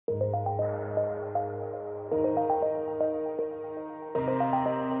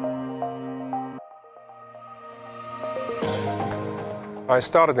I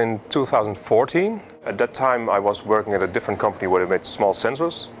started in 2014. At that time I was working at a different company where they made small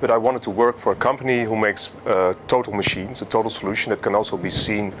sensors, but I wanted to work for a company who makes total machines, a total solution that can also be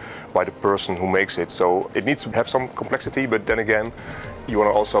seen by the person who makes it. So it needs to have some complexity, but then again you want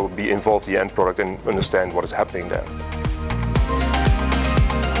to also be involved in the end product and understand what is happening there.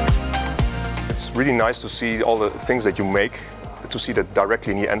 It's really nice to see all the things that you make, to see that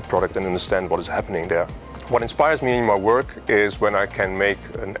directly in the end product and understand what is happening there. What inspires me in my work is when I can make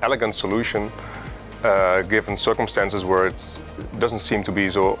an elegant solution given circumstances where it doesn't seem to be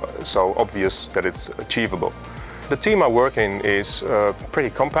so obvious that it's achievable. The team I work in is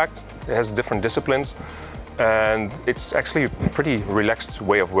pretty compact. It has different disciplines and it's actually a pretty relaxed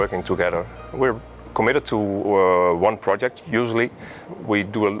way of working together. We're committed to one project usually. We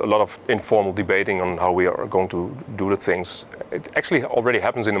do a lot of informal debating on how we are going to do the things. It actually already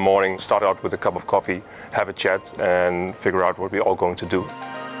happens in the morning. Start out with a cup of coffee, have a chat and figure out what we're all going to do.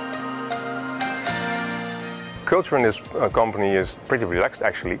 Culture in this company is pretty relaxed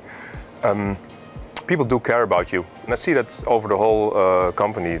actually. People do care about you. And I see that over the whole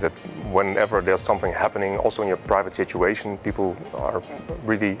company, that whenever there's something happening, also in your private situation, people are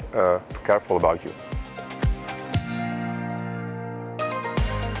really careful about you.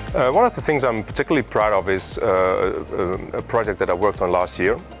 One of the things I'm particularly proud of is a project that I worked on last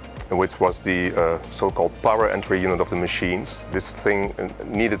year, which was the so-called power entry unit of the machines. This thing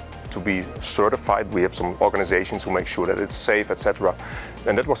needed to be certified. We have some organizations who make sure that it's safe, etc.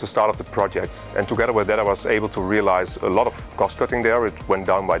 And that was the start of the project. And together with that I was able to realize a lot of cost cutting there. It went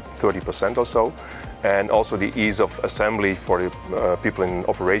down by 30% or so. And also the ease of assembly for the people in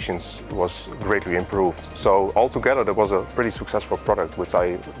operations was greatly improved. So altogether that was a pretty successful product, which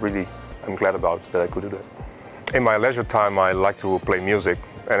I really am glad about that I could do that. In my leisure time I like to play music.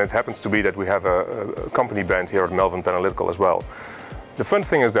 And it happens to be that we have a company band here at Malvern Panalytical as well. The fun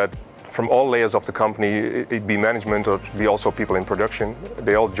thing is that from all layers of the company, it be management or be also people in production,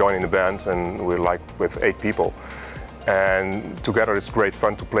 they all join in the band and we're like with 8 people. And together it's great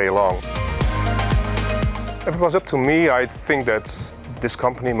fun to play along. If it was up to me, I think that this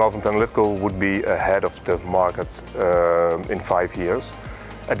company, Malvern Panalytical, would be ahead of the market in 5 years.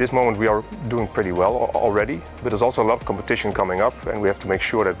 At this moment we are doing pretty well already, but there's also a lot of competition coming up and we have to make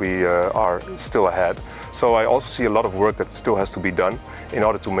sure that we are still ahead. So I also see a lot of work that still has to be done in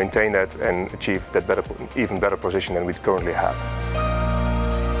order to maintain that and achieve that even better position than we currently have.